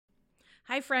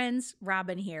Hi friends,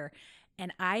 Robin here,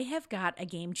 and I have got a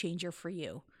game changer for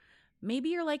you. Maybe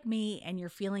you're like me and you're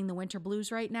feeling the winter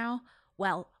blues right now.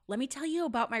 Well, let me tell you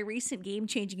about my recent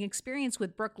game-changing experience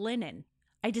with Brooklinen.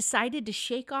 I decided to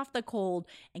shake off the cold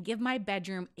and give my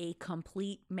bedroom a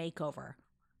complete makeover.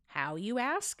 How, you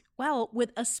ask? Well,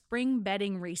 with a spring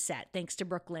bedding reset, thanks to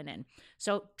Brooklinen.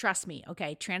 So trust me,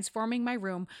 okay, transforming my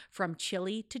room from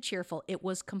chilly to cheerful, it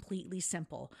was completely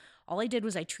simple. All I did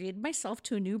was I treated myself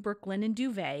to a new Brooklinen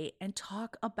duvet, and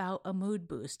talk about a mood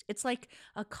boost. It's like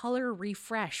a color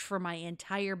refresh for my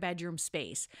entire bedroom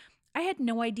space. I had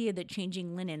no idea that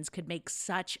changing linens could make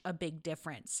such a big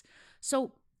difference.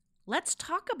 So let's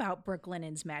talk about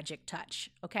Brooklinen's magic touch,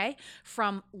 okay?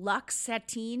 From luxe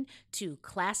sateen to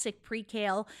classic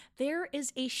percale, there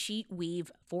is a sheet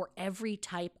weave for every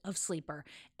type of sleeper.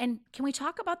 And can we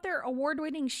talk about their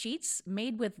award-winning sheets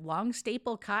made with long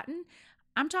staple cotton?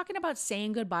 I'm talking about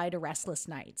saying goodbye to restless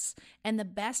nights. And the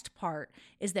best part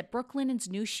is that Brooklinen's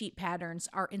new sheet patterns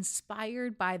are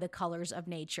inspired by the colors of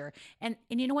nature. And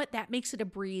you know what? That makes it a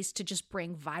breeze to just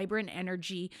bring vibrant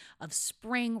energy of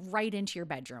spring right into your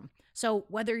bedroom. So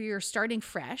whether you're starting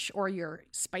fresh or you're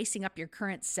spicing up your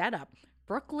current setup,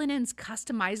 Brooklinen's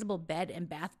customizable bed and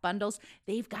bath bundles,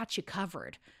 they've got you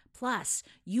covered. Plus,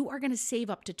 you are going to save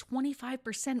up to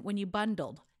 25% when you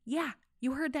bundled. Yeah,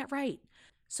 you heard that right.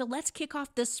 So let's kick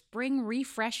off this spring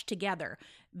refresh together.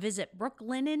 Visit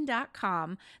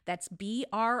brooklinen.com. That's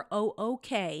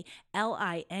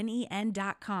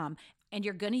BROOKLINEN.com. And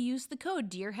you're going to use the code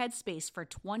Dear Headspace for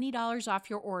 $20 off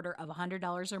your order of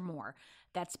 $100 or more.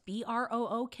 That's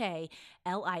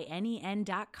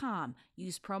BROOKLINEN.com.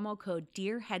 Use promo code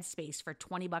Dear Headspace for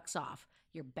 $20 off.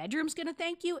 Your bedroom's going to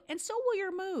thank you, and so will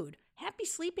your mood. Happy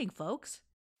sleeping, folks.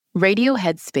 Radio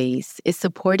Headspace is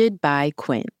supported by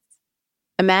Quince.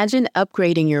 Imagine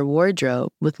upgrading your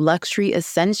wardrobe with luxury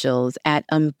essentials at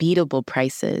unbeatable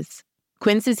prices.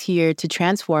 Quince is here to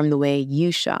transform the way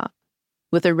you shop.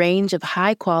 With a range of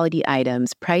high-quality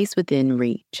items priced within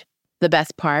reach. The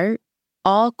best part?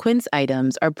 All Quince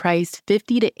items are priced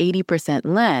 50 to 80%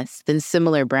 less than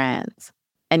similar brands.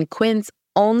 And Quince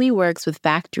only works with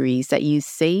factories that use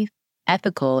safe,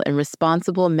 ethical, and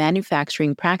responsible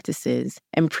manufacturing practices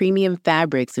and premium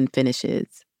fabrics and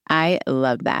finishes. I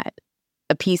love that.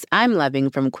 A piece I'm loving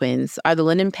from Quince are the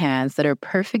linen pants that are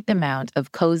perfect amount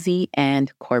of cozy and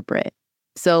corporate.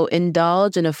 So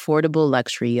indulge in affordable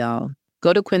luxury, y'all.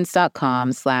 Go to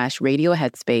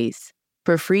quince.com/radioheadspace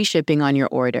for free shipping on your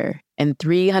order and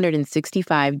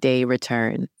 365-day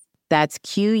returns. That's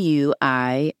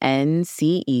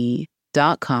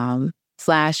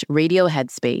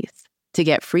QUINCE.com/radioheadspace to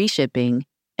get free shipping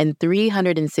and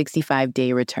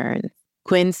 365-day returns.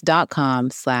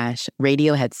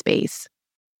 Quince.com/radioheadspace.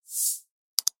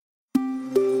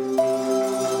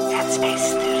 Headspace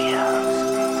Studios.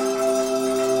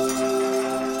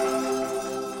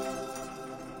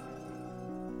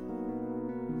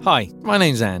 Hi, my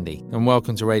name's Andy, and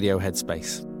welcome to Radio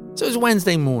Headspace. So it's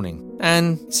Wednesday morning,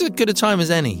 and it's as good a time as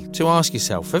any to ask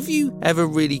yourself, have you ever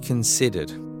really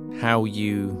considered how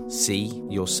you see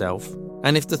yourself?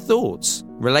 And if the thoughts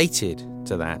related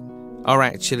to that are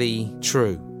actually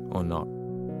true or not?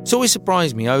 It's always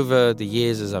surprised me over the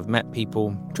years as I've met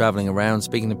people, traveling around,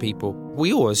 speaking to people.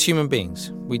 We all, as human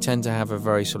beings, we tend to have a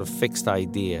very sort of fixed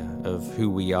idea of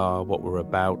who we are, what we're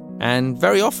about. And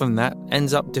very often that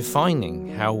ends up defining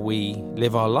how we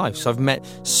live our lives. So I've met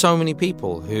so many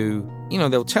people who,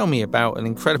 they'll tell me about an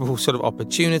incredible sort of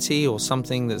opportunity or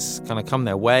something that's kind of come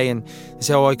their way. And they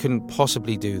say, I couldn't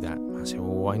possibly do that. I say,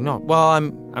 well, why not? Well,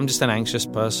 I'm just an anxious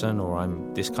person, or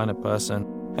I'm this kind of person.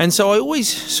 And so I always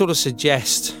sort of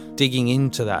suggest digging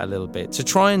into that a little bit to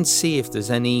try and see if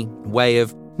there's any way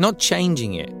of not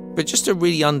changing it, but just to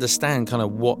really understand kind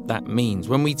of what that means.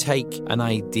 When we take an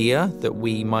idea that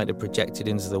we might have projected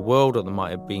into the world or that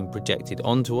might have been projected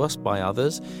onto us by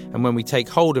others, and when we take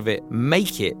hold of it,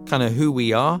 make it kind of who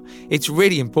we are, it's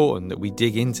really important that we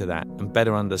dig into that and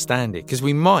better understand it, because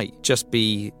we might just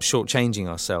be shortchanging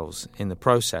ourselves in the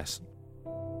process.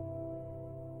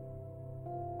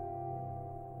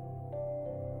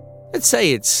 Let's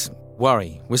say it's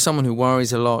worry. We're someone who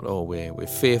worries a lot, or we're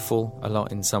fearful a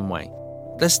lot in some way.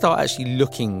 Let's start actually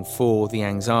looking for the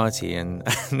anxiety, and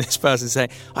this person say,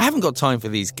 I haven't got time for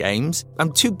these games.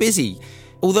 I'm too busy.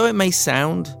 Although it may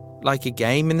sound like a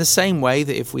game, in the same way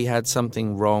that if we had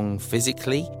something wrong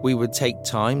physically, we would take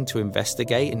time to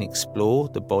investigate and explore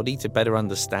the body to better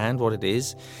understand what it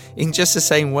is. In just the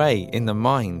same way, in the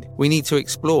mind, we need to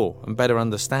explore and better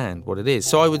understand what it is.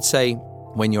 So I would say,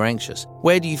 when you're anxious?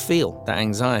 Where do you feel that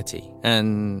anxiety?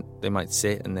 And they might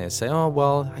sit and they'll say, oh,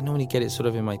 well, I normally get it sort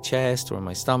of in my chest or in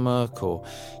my stomach, or,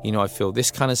 I feel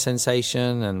this kind of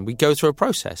sensation. And we go through a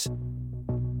process.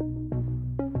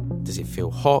 Does it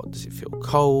feel hot? Does it feel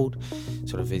cold?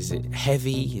 Is it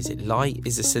heavy? Is it light?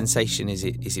 Is the sensation, is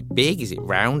it big? Is it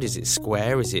round? Is it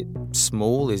square? Is it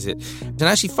small? And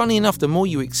actually, funny enough, the more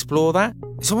you explore that,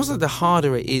 it's almost like the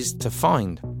harder it is to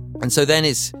find. And so then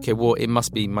it's, okay, well, it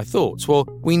must be my thoughts. Well,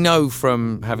 we know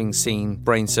from having seen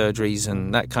brain surgeries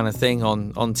and that kind of thing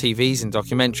on TVs and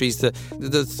documentaries that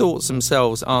the thoughts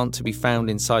themselves aren't to be found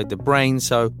inside the brain.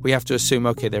 So we have to assume,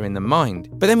 okay, they're in the mind.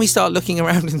 But then we start looking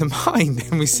around in the mind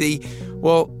and we see,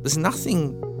 well, there's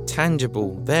nothing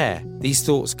tangible there. These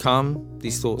thoughts come,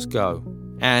 these thoughts go.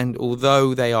 And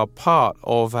although they are part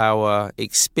of our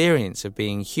experience of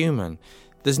being human,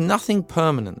 there's nothing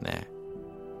permanent there.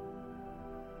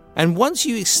 And once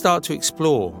you start to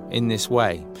explore in this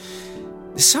way,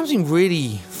 there's something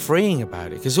really freeing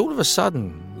about it, because all of a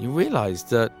sudden you realize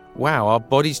that, wow, our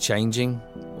body's changing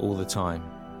all the time.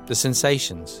 The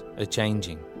sensations are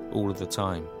changing all of the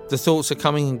time. The thoughts are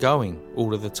coming and going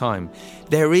all of the time.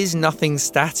 There is nothing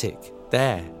static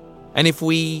there. And if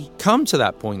we come to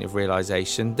that point of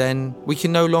realization, then we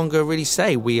can no longer really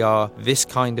say we are this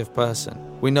kind of person.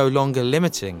 We're no longer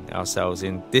limiting ourselves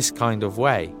in this kind of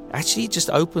way. Actually, it just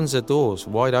opens the doors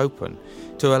wide open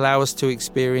to allow us to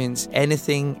experience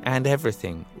anything and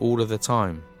everything all of the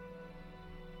time.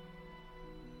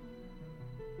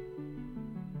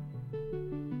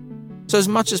 So as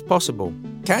much as possible,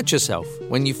 catch yourself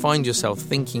when you find yourself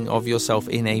thinking of yourself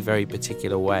in a very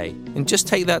particular way, and just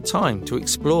take that time to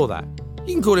explore that.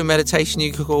 You can call it meditation,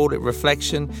 you can call it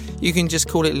reflection, you can just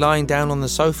call it lying down on the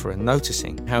sofa and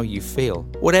noticing how you feel.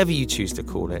 Whatever you choose to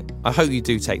call it, I hope you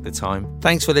do take the time.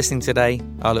 Thanks for listening today.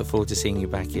 I look forward to seeing you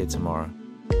back here tomorrow.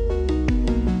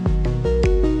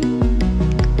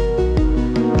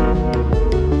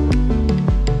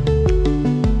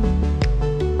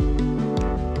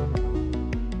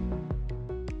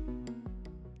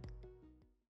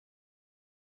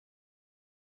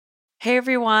 Hey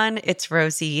everyone, it's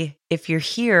Rosie. If you're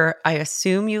here, I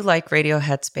assume you like Radio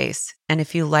Headspace. And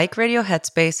if you like Radio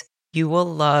Headspace, you will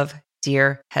love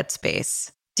Dear Headspace.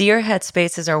 Dear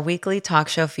Headspace is our weekly talk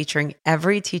show featuring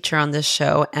every teacher on this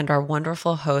show and our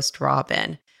wonderful host,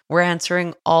 Robin. We're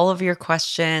answering all of your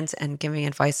questions and giving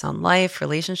advice on life,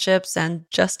 relationships, and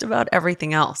just about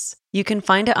everything else. You can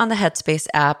find it on the Headspace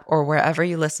app or wherever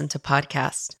you listen to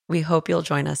podcasts. We hope you'll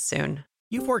join us soon.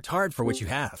 You've worked hard for what you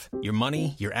have. Your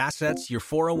money, your assets, your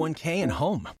 401k, and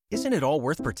home. Isn't it all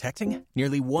worth protecting?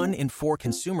 Nearly 1 in 4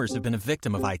 consumers have been a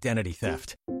victim of identity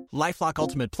theft. LifeLock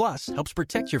Ultimate Plus helps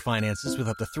protect your finances with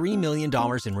up to $3 million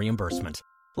in reimbursement.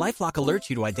 LifeLock alerts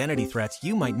you to identity threats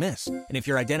you might miss. And if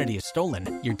your identity is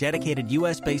stolen, your dedicated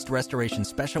U.S.-based restoration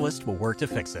specialist will work to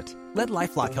fix it. Let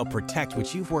LifeLock help protect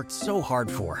what you've worked so hard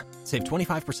for. Save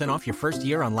 25% off your first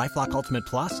year on LifeLock Ultimate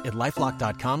Plus at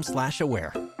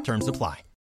LifeLock.com/aware. Terms apply.